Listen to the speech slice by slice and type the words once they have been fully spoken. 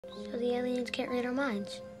So the aliens can't read our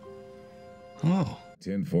minds. Oh.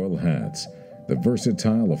 Tinfoil hats. The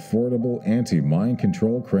versatile, affordable, anti-mind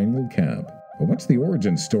control cranial cap. But what's the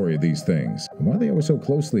origin story of these things? And why are they always so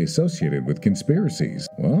closely associated with conspiracies?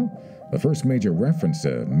 Well, the first major reference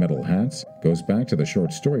to metal hats goes back to the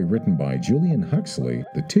short story written by Julian Huxley,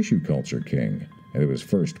 The Tissue Culture King, and it was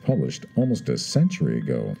first published almost a century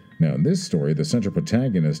ago. Now, in this story, the central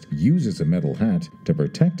protagonist uses a metal hat to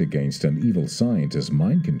protect against an evil scientist's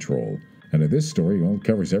mind control. And in this story, well, it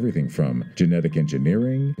covers everything from genetic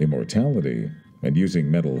engineering, immortality, and using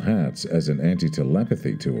metal hats as an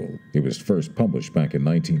anti-telepathy tool. It was first published back in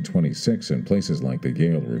 1926 in places like the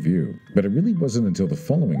Yale Review. But it really wasn't until the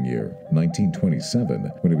following year,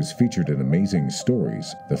 1927, when it was featured in Amazing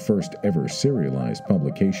Stories, the first ever serialized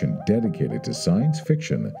publication dedicated to science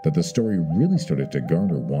fiction, that the story really started to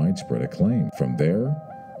garner widespread acclaim. From there,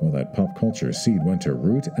 well, that pop culture seed went to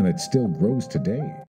root, and it still grows today.